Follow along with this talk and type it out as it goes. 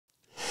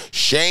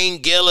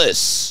Shane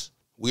Gillis.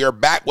 We are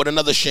back with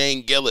another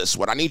Shane Gillis.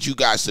 What I need you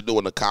guys to do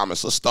in the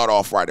comments, let's start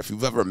off right. If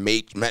you've ever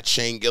met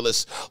Shane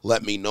Gillis,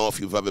 let me know. If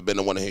you've ever been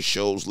to one of his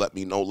shows, let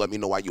me know. Let me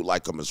know why you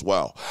like him as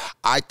well.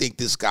 I think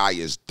this guy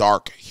is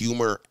dark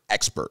humor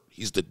expert.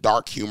 He's the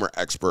dark humor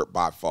expert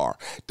by far.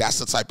 That's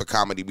the type of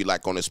comedy we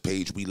like on this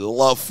page. We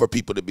love for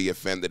people to be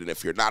offended, and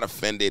if you're not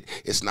offended,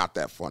 it's not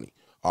that funny.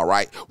 All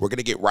right, we're going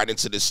to get right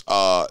into this,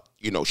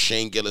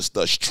 Shane Gillis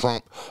does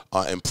Trump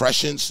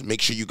impressions. Make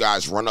sure you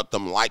guys run up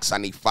them likes. I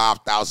need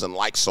 5,000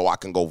 likes so I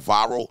can go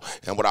viral.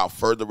 And without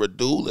further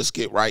ado, let's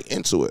get right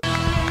into it.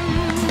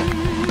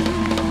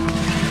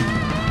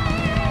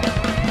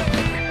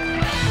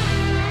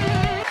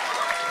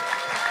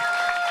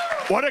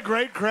 What a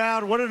great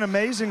crowd. What an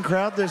amazing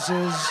crowd this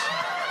is.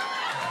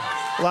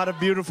 A lot of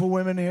beautiful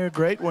women here,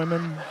 great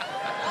women.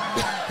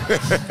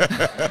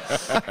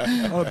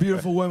 A lot of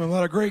beautiful women, a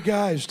lot of great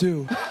guys,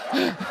 too.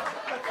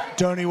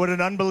 Tony, what an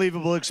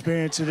unbelievable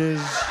experience it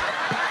is.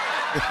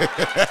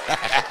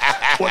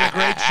 What a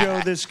great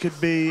show this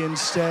could be.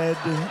 Instead,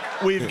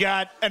 we've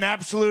got an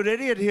absolute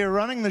idiot here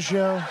running the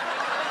show.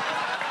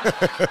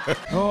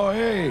 Oh,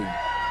 hey.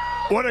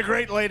 What a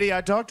great lady. I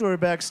talked to her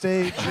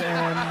backstage,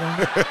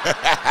 and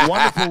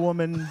wonderful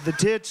woman. The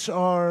tits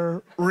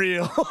are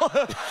real.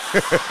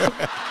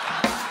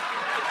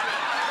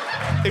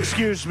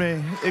 Excuse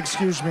me.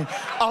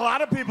 A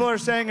lot of people are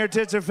saying her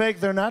tits are fake.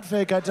 They're not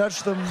fake. I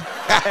touched them.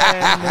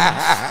 And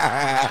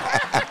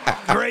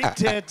great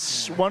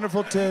tits,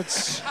 wonderful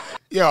tits.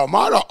 Yo, am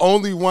I the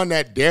only one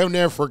that damn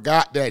near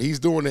forgot that he's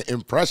doing an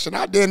impression?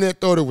 I damn near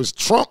thought it was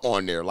Trump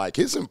on there. Like,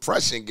 his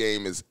impression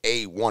game is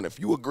A1. If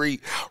you agree,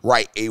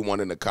 write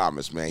A1 in the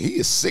comments, man. He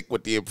is sick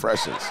with the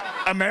impressions.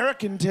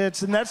 American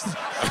tits, and that's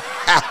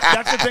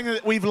the thing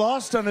that we've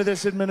lost under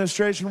this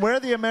administration. Where are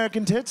the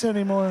American tits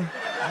anymore?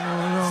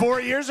 4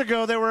 years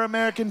ago, there were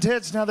American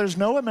tits. Now there's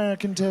no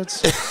American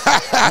tits.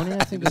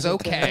 It was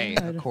okay,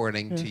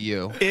 according to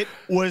you. It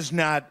was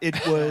not. It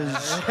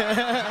was...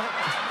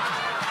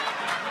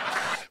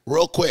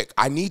 Real quick,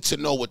 I need to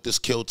know what this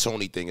Kill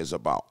Tony thing is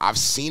about. I've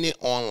seen it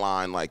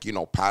online, like,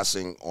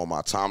 passing on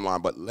my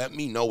timeline, but let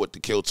me know what the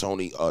Kill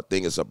Tony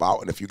thing is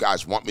about. And if you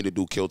guys want me to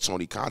do Kill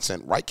Tony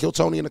content, write Kill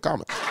Tony in the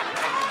comments.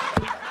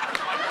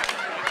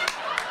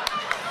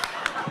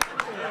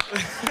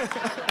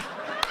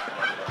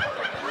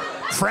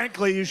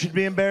 Frankly, you should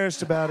be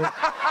embarrassed about it.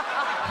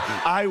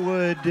 I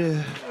would...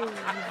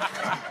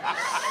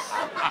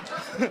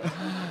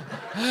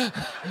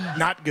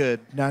 Not good.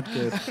 Yeah,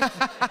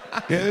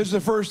 this is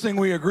the first thing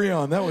we agree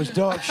on. That was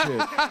dog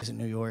shit. He's in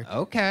New York.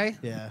 Okay.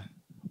 Yeah.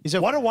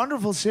 What a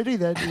wonderful city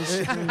that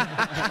is.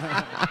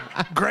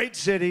 Great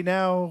city.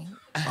 Now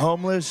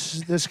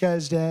homeless, this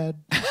guy's dad.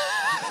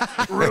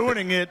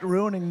 Ruining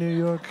New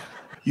York.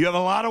 You have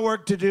a lot of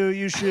work to do.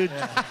 You should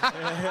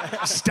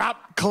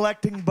stop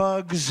collecting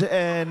bugs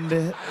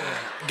and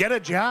get a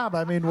job.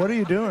 I mean, what are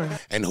you doing?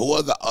 And who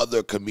are the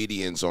other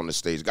comedians on the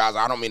stage? Guys,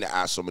 I don't mean to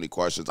ask so many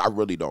questions. I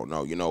really don't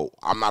know.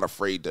 I'm not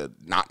afraid to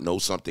not know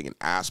something and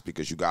ask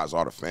because you guys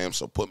are the fam,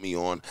 so put me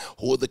on.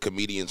 Who are the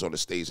comedians on the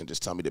stage and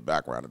just tell me the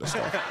background of the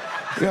stuff.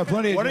 Yeah,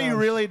 plenty of What are you jobs.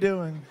 really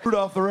doing?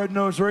 Rudolph the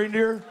Red-Nosed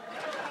Reindeer?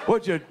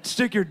 What, you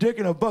stick your dick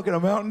in a bucket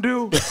of Mountain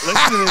Dew?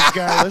 Listen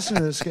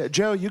to this guy.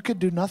 Joe, you could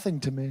do nothing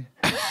to me.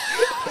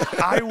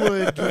 I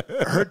would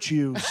hurt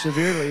you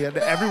severely, and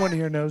everyone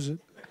here knows it.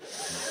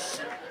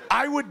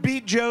 I would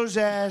beat Joe's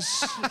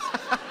ass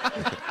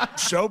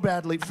so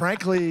badly,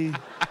 frankly.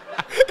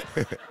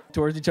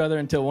 Towards each other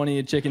until one of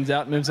you chickens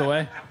out and moves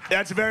away.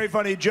 That's very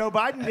funny. Joe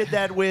Biden did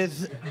that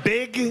with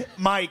Big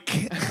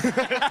Mike.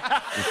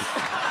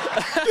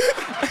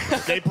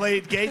 They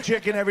played gay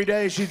chicken every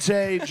day. She'd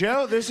say,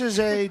 Joe, this is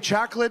a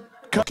chocolate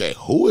cone. Okay,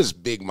 who is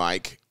Big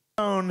Mike?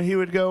 He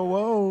would go,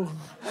 whoa.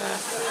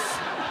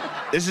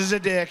 This is a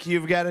dick.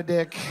 You've got a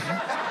dick.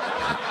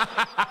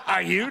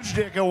 A huge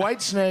dick, a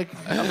white snake,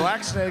 a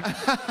black snake.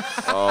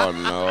 Oh,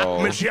 no.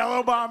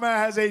 Michelle Obama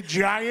has a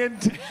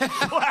giant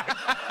black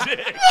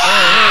dick.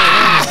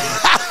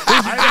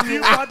 I have a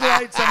few Bud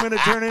Lights. I'm going to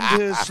turn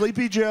into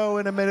Sleepy Joe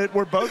in a minute.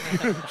 We're both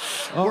going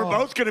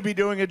to be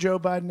doing a Joe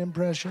Biden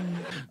impression.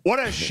 What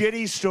a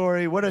shitty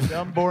story. What a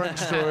dumb, boring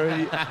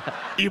story.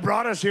 You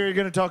brought us here. You're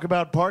going to talk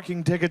about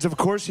parking tickets. Of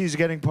course he's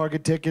getting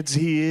parking tickets.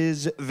 He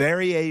is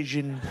very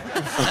Asian.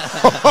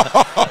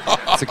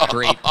 That's a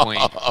great point,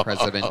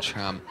 President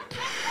Trump.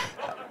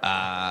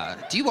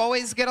 Do you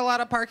always get a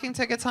lot of parking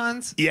tickets,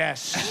 Hans?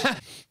 Yes.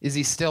 Is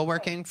he still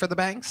working for the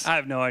banks? I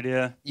have no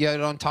idea. You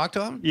don't talk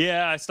to him?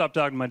 Yeah, I stopped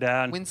talking to my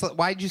dad.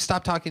 Why did you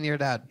stop talking to your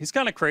dad? He's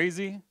kind of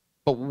crazy.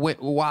 But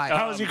why?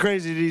 How is he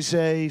crazy? Did he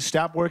say,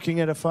 stop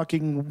working at a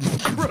fucking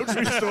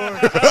grocery store?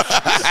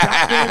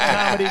 Stop doing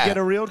comedy, get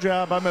a real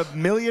job. I'm a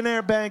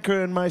millionaire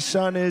banker, and my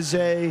son is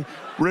a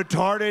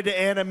retarded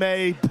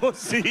anime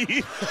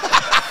pussy.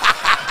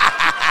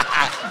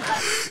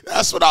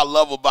 That's what I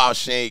love about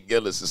Shane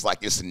Gillis. It's like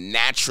it's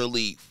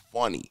naturally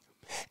funny.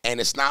 And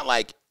it's not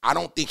like I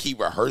don't think he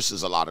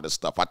rehearses a lot of the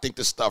stuff. I think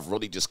this stuff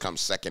really just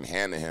comes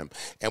secondhand to him.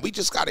 And we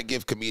just got to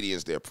give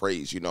comedians their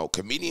praise. You know,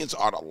 comedians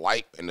are the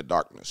light in the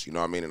darkness. You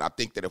know what I mean? And I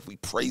think that if we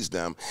praise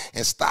them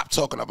and stop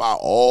talking about,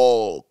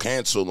 oh,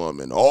 cancel him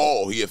and,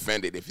 oh, he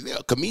offended. If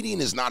a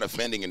comedian is not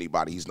offending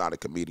anybody, he's not a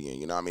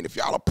comedian. You know what I mean? If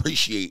y'all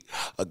appreciate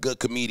a good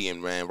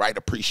comedian, man, write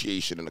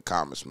appreciation in the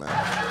comments, man.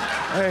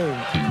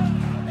 Hey.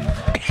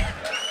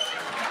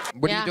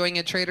 What are you doing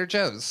at Trader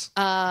Joe's?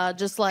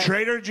 Just like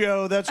Trader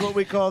Joe, that's what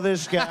we call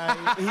this guy.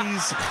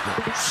 He's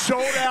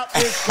sold out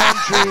this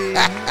country.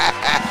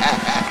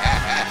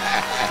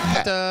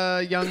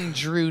 Young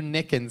Drew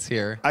Nickens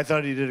here. I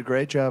thought he did a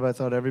great job. I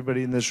thought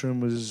everybody in this room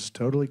was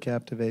totally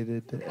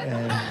captivated.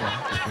 And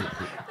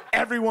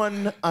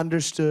everyone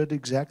understood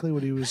exactly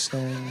what he was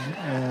saying.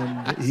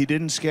 And he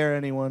didn't scare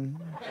anyone.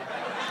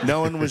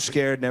 No one was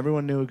scared, and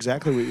everyone knew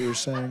exactly what you were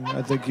saying.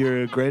 I think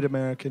you're a great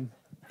American.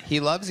 He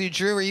loves you.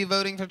 Drew, are you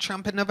voting for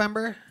Trump in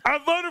November? I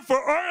voted for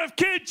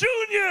RFK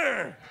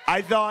Jr.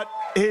 I thought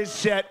his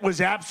set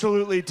was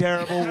absolutely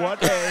terrible. What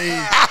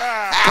a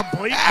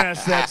complete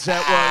mess that set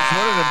was.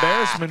 What an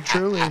embarrassment,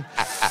 truly.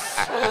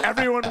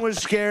 Everyone was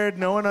scared.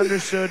 No one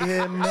understood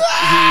him. He,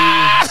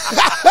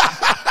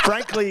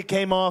 frankly,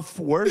 came off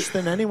worse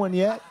than anyone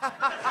yet,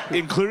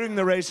 including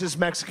the racist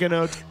Mexican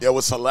oath. Yeah,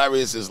 what's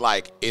hilarious is,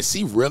 like, is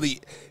he really,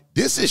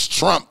 this is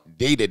Trump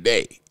day to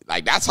day.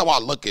 Like, that's how I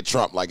look at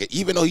Trump. Like,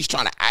 even though he's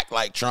trying to act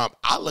like Trump,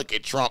 I look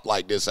at Trump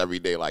like this every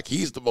day. Like,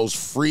 he's the most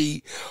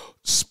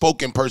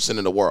free-spoken person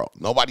in the world.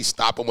 Nobody's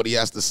stopping what he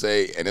has to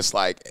say. And it's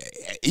like,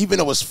 even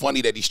though it's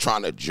funny that he's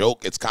trying to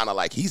joke, it's kind of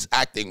like he's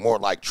acting more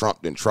like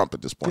Trump than Trump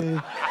at this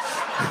point.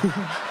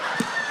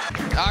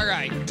 All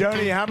right.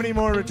 Tony, how many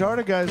more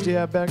retarded guys do you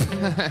have back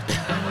there?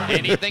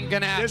 Anything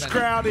can happen. This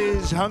crowd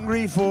is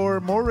hungry for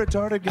more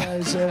retarded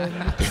guys. And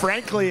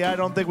frankly, I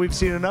don't think we've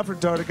seen enough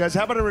retarded guys.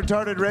 How about a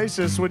retarded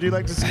racist? Would you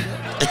like to see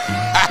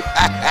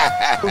that?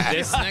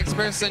 This next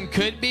person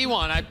could be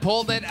one. I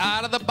pulled it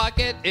out of the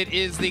bucket. It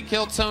is the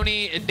Kill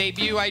Tony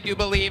debut, I do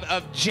believe,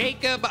 of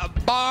Jacob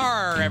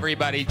Barr,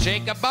 everybody.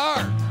 Jacob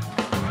Barr.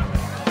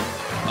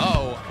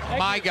 Oh,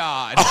 my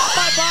God.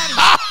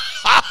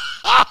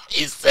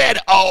 He said,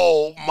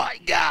 oh, my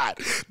God.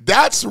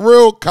 That's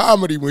real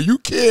comedy when you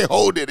can't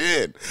hold it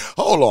in.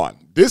 Hold on.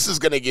 This is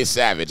going to get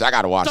savage. I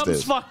got to watch Something's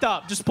this. fucked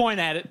up. Just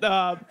point at it.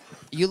 The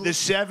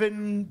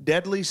 7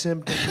 deadly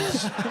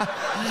symptoms.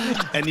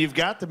 And you've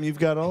got them. You've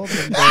got all of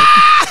them.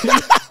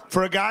 But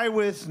for a guy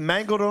with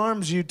mangled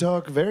arms, you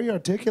talk very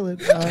articulate.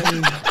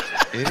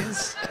 It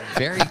is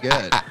very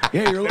good.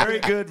 Yeah, you're very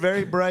good,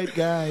 very bright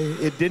guy.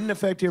 It didn't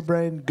affect your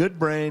brain. Good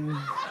brain.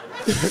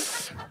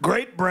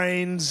 Great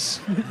brains.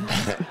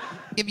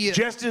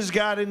 Just as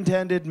God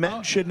intended,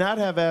 men should not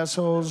have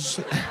assholes.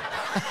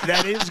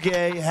 That is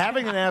gay.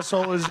 Having an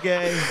asshole is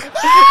gay.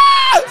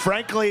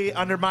 Frankly,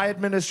 under my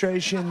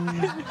administration,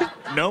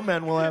 no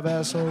men will have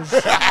assholes.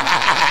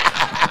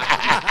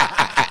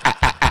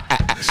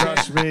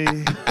 Trust me,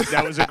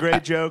 that was a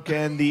great joke,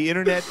 and the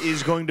internet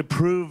is going to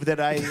prove that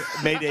I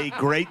made a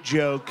great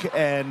joke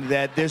and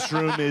that this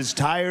room is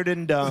tired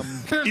and dumb.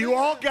 You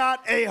all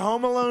got a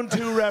Home Alone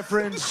 2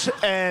 reference,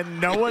 and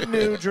no one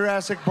knew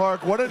Jurassic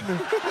Park.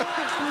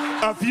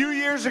 A few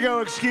years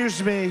ago,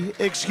 excuse me,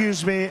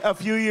 a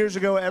few years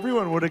ago,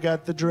 everyone would have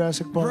got the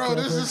Jurassic Park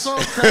reference. This is so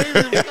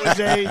crazy. It was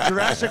a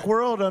Jurassic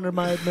World under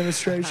my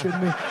administration.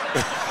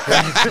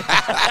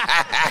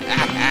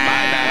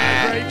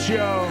 Great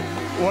show.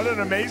 What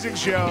an amazing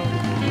show.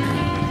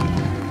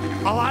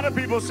 A lot of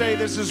people say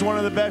this is one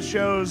of the best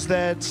shows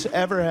that's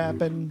ever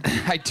happened.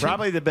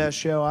 Probably the best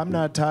show. I'm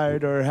not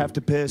tired or have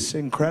to piss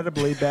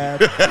incredibly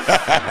bad.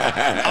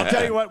 I'll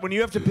tell you what, when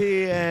you have to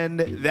pee and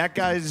that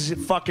guy's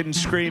fucking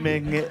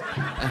screaming,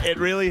 it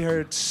really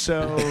hurts.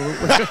 So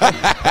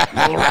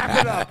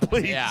wrap it up,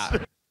 please. Yeah.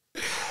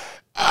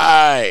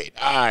 All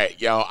right.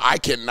 Yo, I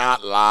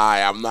cannot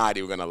lie. I'm not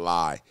even going to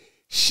lie.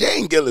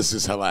 Shane Gillis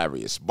is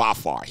hilarious by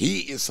far. He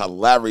is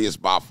hilarious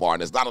by far,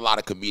 and there's not a lot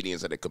of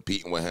comedians that are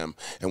competing with him.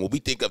 And when we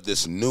think of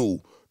the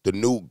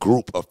new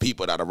group of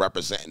people that are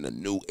representing the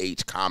new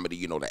age comedy,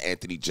 you know, the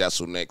Anthony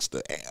Jeselniks,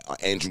 the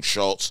Andrew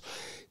Schultz,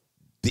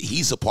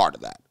 he's a part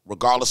of that,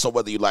 regardless of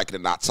whether you like it or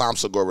not. Tom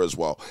Segura as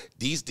well.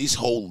 These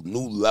whole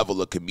new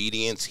level of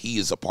comedians, he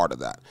is a part of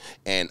that.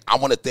 And I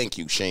want to thank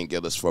you, Shane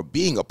Gillis, for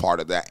being a part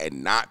of that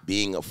and not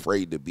being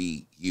afraid to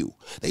be you.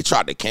 They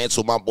tried to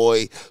cancel my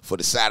boy for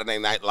the Saturday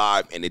Night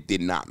Live, and it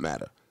did not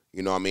matter.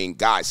 You know what I mean?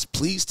 Guys,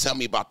 please tell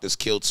me about this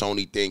Kill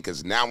Tony thing,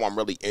 because now I'm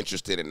really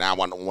interested, and now I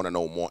want to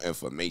know more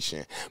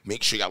information.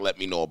 Make sure y'all let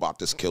me know about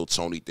this Kill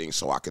Tony thing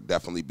so I could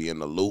definitely be in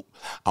the loop.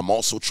 I'm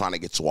also trying to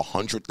get to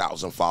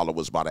 100,000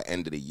 followers by the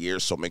end of the year,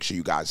 so make sure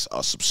you guys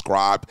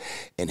subscribe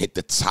and hit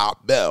the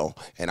top bell,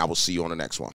 and I will see you on the next one.